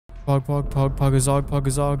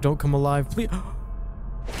pogazog, don't come alive, please.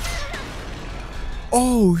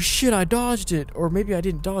 Oh shit, I dodged it. Or maybe I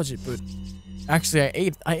didn't dodge it, but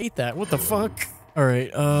actually I ate that. What the fuck? All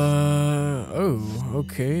right, oh,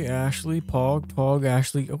 okay, Ashley, Pog,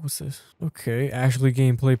 Ashley, oh, what's this? Okay, Ashley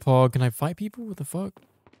gameplay, Pog, can I fight people? What the fuck?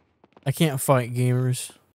 I can't fight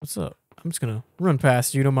gamers. What's up? I'm just gonna run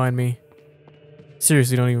past you, don't mind me.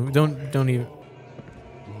 Seriously, don't even.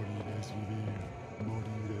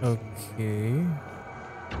 Okay.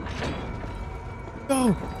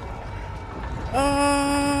 Go!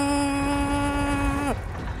 Ah!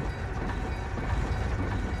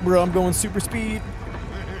 Bro, I'm going super speed.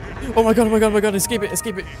 Oh my god, oh my god, oh my god, escape it,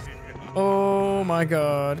 escape it. Oh my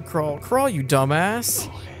god, crawl, crawl, you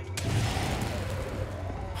dumbass.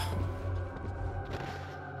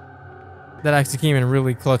 That actually came in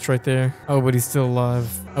really clutch right there. Oh, but he's still alive.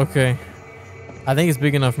 Okay. I think it's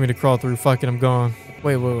big enough for me to crawl through. Fuck it, I'm gone.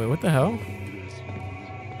 Wait, what the hell?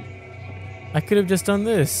 I could have just done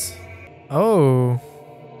this. Oh.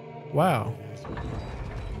 Wow.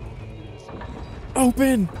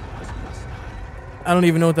 Open! I don't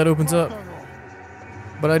even know what that opens up.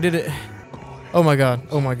 But I did it. Oh my god,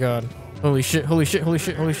 oh my god. Holy shit, holy shit, holy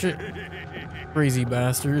shit, holy shit. Crazy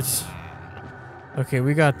bastards. Okay,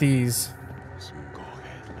 we got these.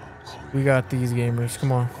 We got these gamers,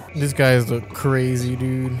 come on. This guy's look crazy,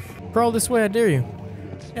 dude. Crawl this way, I dare you.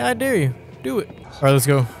 Yeah, I dare you. Do it. Alright, let's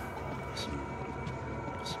go.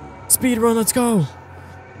 Speed run, let's go.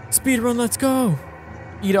 Speed run, let's go.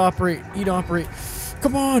 Eat, operate, eat, operate.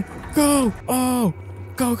 Come on, go. Oh,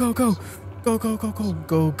 go, go, go. Go, go, go, go.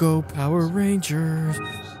 Go, go, Power Rangers.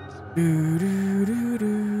 Do, do, do,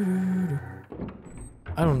 do, do.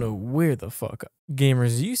 I don't know where the fuck.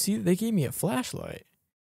 Gamers, you see, they gave me a flashlight.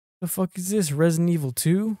 The fuck is this? Resident Evil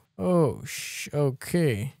 2? Oh,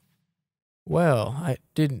 okay. Well, I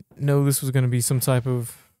didn't know this was going to be some type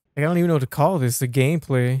of... I don't even know what to call this, the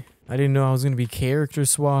gameplay. I didn't know I was going to be character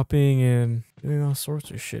swapping and doing all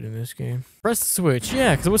sorts of shit in this game. Press the switch.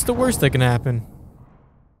 Yeah, because what's the worst that can happen?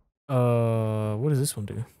 What does this one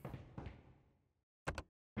do?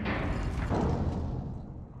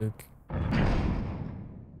 Okay.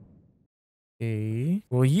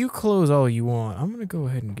 Well, you close all you want. I'm gonna go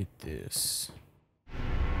ahead and get this.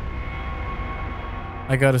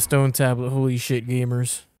 I got a stone tablet. Holy shit,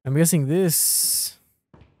 gamers. I'm guessing this...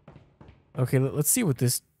 Okay, let's see what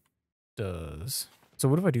this does. So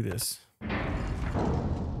what if I do this?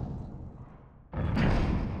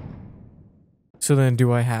 So then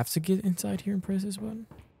do I have to get inside here and press this button?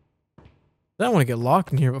 I don't want to get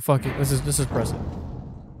locked in here, but fuck it. Let's just press it.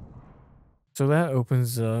 So that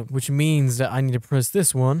opens up, which means that I need to press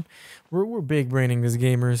this one. We're big braining this,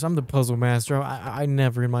 gamers. I'm the puzzle master. I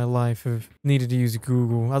never in my life have needed to use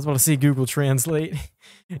Google. I was about to say Google Translate.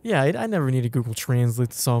 Yeah, I never needed Google Translate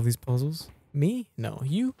to solve these puzzles. Me? No.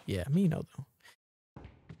 You? Yeah, me no though.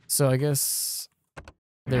 So I guess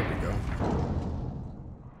there we go.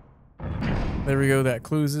 There we go. That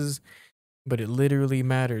closes. But it literally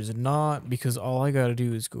matters not, because all I gotta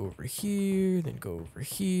do is go over here, then go over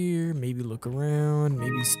here, maybe look around,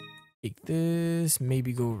 maybe take this,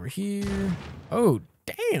 maybe go over here. Oh,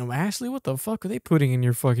 damn, Ashley, what the fuck are they putting in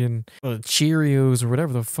your fucking Cheerios or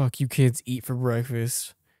whatever the fuck you kids eat for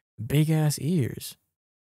breakfast? Big ass ears.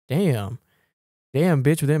 Damn. Damn,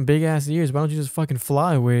 bitch, with them big ass ears, why don't you just fucking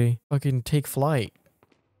fly away? Fucking take flight.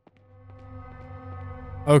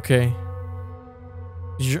 Okay.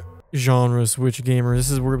 Genre switch, gamer. This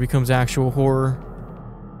is where it becomes actual horror.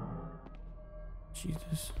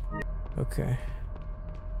 Jesus. Okay.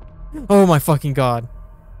 Oh my fucking god.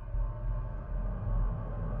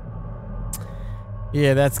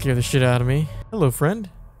 Yeah, that scared the shit out of me. Hello, friend.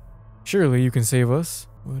 Surely you can save us.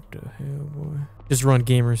 What the hell, boy? Just run,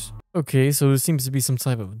 gamers. Okay, so there seems to be some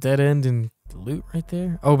type of dead end in the loot right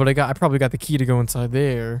there. Oh, but I probably got the key to go inside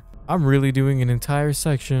there. I'm really doing an entire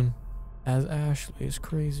section as Ashley. Is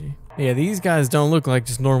crazy. Yeah, these guys don't look like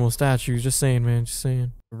just normal statues. Just saying, man. Just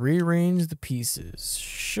saying. Rearrange the pieces.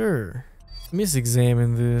 Sure. Let me just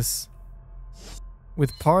examine this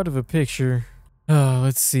with part of a picture.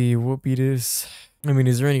 Let's see. What be this? I mean,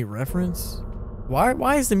 is there any reference?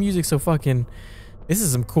 Why is the music so fucking... This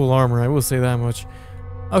is some cool armor, I will say that much.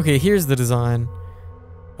 Okay, here's the design.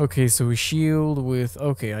 Okay, so a shield with...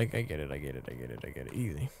 Okay, I get it.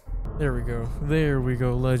 Easy. There we go. There we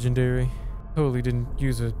go. Legendary. Totally didn't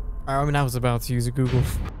use it. I mean, I was about to use a Google.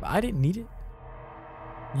 But I didn't need it.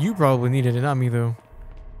 You probably needed it, not me, though.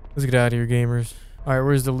 Let's get out of here, gamers. Alright,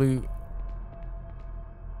 where's the loot?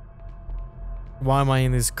 Why am I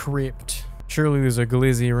in this crypt? Surely there's a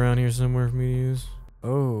glizzy around here somewhere for me to use.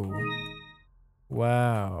 Oh.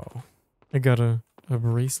 Wow. I got a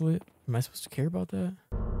bracelet. Am I supposed to care about that?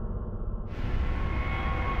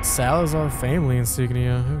 Salazar family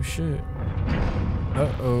insignia. Oh shit.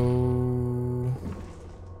 Uh-oh.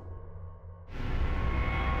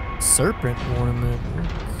 Serpent ornament.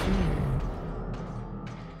 Okay.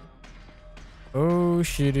 Oh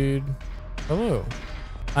shit, dude. Hello.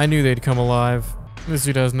 I knew they'd come alive. This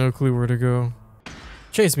dude has no clue where to go.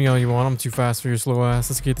 Chase me all you want. I'm too fast for your slow ass.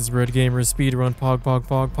 Let's get this red gamer. Speed run. Pog, pog,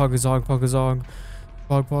 pog. Pogazog, pogazog.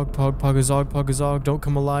 Pog, pog, pog. Pogazog, pogazog. Don't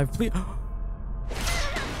come alive, please.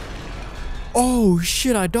 Oh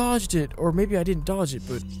shit, I dodged it. Or maybe I didn't dodge it,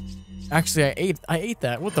 but actually I ate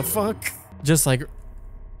that. What the fuck? Just like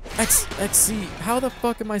XC. How the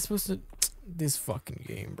fuck am I supposed to this fucking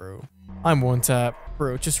game, bro? I'm one tap.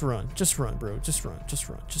 Bro, just run. Just run, bro. Just run. Just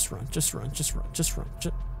run. Just run. Just run. Just run. Just run.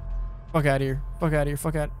 Fuck out of here. Fuck out of here.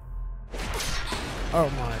 Fuck out.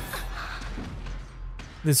 Oh my.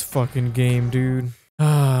 This fucking game, dude.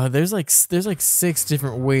 There's like 6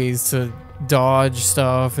 different ways to dodge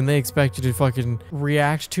stuff, and they expect you to fucking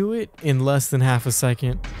react to it in less than half a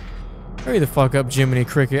second. Hurry the fuck up, Jiminy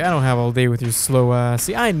Cricket. I don't have all day with your slow ass.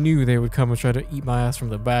 See, I knew they would come and try to eat my ass from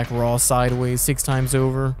the back raw sideways 6 times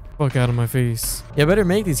over. Fuck out of my face. Yeah, better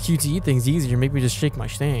make these QTE things easier. Make me just shake my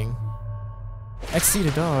thing. XC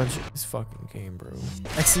to dodge. This fucking game, bro.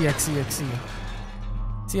 XC, XC, XC.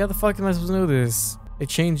 See, how the fuck am I supposed to know this? They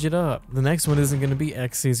changed it up. The next one isn't gonna be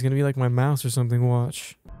XC. It's gonna be like my mouse or something.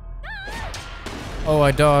 Watch. Oh, I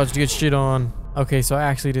dodged. Get shit on. Okay, so I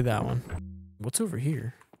actually did that one. What's over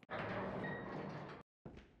here?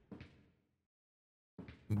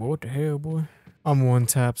 What the hell, boy? I'm one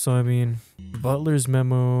tap, so I mean, Butler's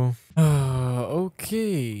memo.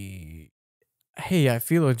 Okay. Hey, I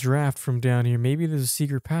feel a draft from down here. Maybe there's a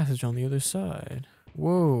secret passage on the other side.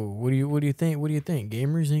 Whoa, what do you think? What do you think?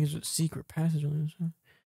 Gamers think it's a secret passage on the other side?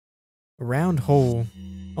 A round hole.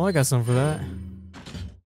 Oh, I got something for that.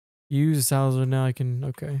 Use the Salazar now. I can.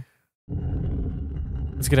 Okay.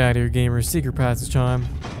 Let's get out of here, gamers. Secret passage time.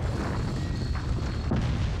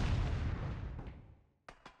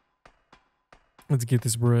 Let's get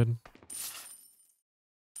this bread.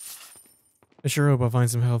 I sure hope I find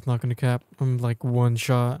some health. Not gonna cap. I'm like one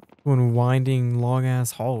shot. One winding long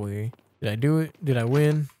ass hallway. Did I do it? Did I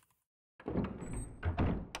win?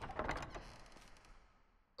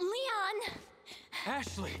 Leon!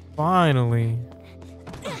 Ashley! Finally.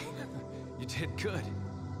 You did good.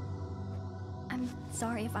 I'm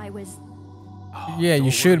sorry if I was... Oh, Yeah,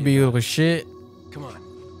 you should be, little shit. Come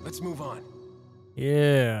on, let's move on.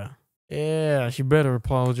 Yeah. Yeah, she better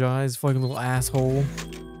apologize. Fucking little asshole.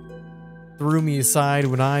 Threw me aside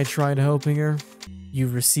when I tried helping her.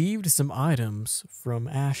 You've received some items from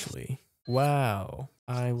Ashley. Wow.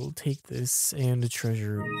 I will take this and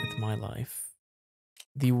treasure it with my life.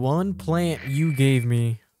 The one plant you gave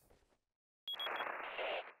me.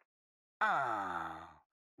 Oh,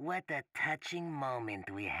 what a touching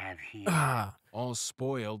moment we have here. Ah. All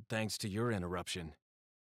spoiled thanks to your interruption.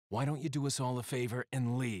 Why don't you do us all a favor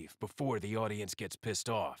and leave before the audience gets pissed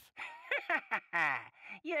off?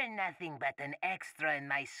 You're nothing but an extra in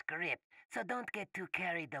my script, so don't get too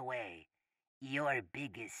carried away. Your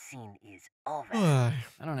biggest scene is over. Ah.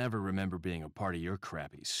 I don't ever remember being a part of your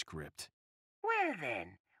crappy script. Well then,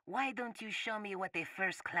 why don't you show me what a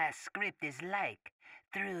first-class script is like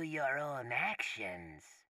through your own actions?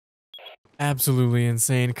 Absolutely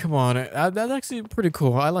insane. Come on. That's actually pretty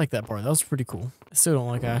cool. I like that part. That was pretty cool. I still don't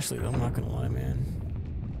like Ashley, though. I'm not gonna lie,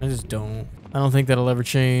 man. I just don't. I don't think that'll ever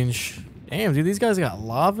change. Damn, dude, these guys got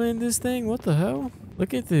lava in this thing? What the hell?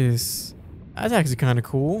 Look at this. That's actually kind of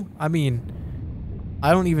cool. I mean,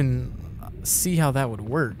 I don't even see how that would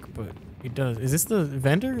work, but it does. Is this the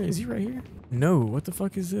vendor? Is he right here? No, what the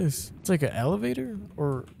fuck is this? It's like an elevator?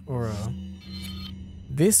 Or a...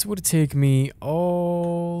 This would take me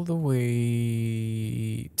all the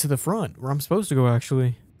way to the front, where I'm supposed to go,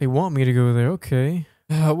 actually. They want me to go there, okay.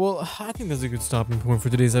 Well, I think that's a good stopping point for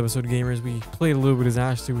today's episode, gamers. We played a little bit as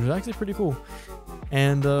Ashley, which was actually pretty cool.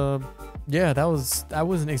 And, yeah, I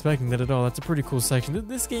wasn't expecting that at all. That's a pretty cool section.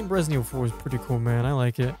 This game, Resident Evil 4, is pretty cool, man. I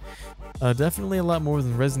like it. Definitely a lot more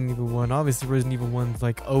than Resident Evil 1. Obviously, Resident Evil 1's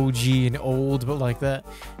like OG and old, but like that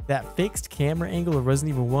fixed camera angle of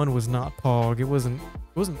Resident Evil 1 was not pog. It wasn't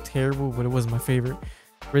terrible, but it wasn't my favorite.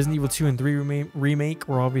 Resident Evil 2 and 3 remake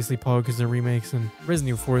were obviously pog because they're remakes, and Resident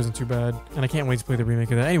Evil 4 isn't too bad. And I can't wait to play the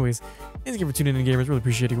remake of that. Anyways, thanks again for tuning in, gamers. Really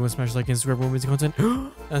appreciate it. Go and smash like and subscribe for more music content.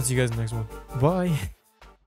 And I'll see you guys in the next one. Bye.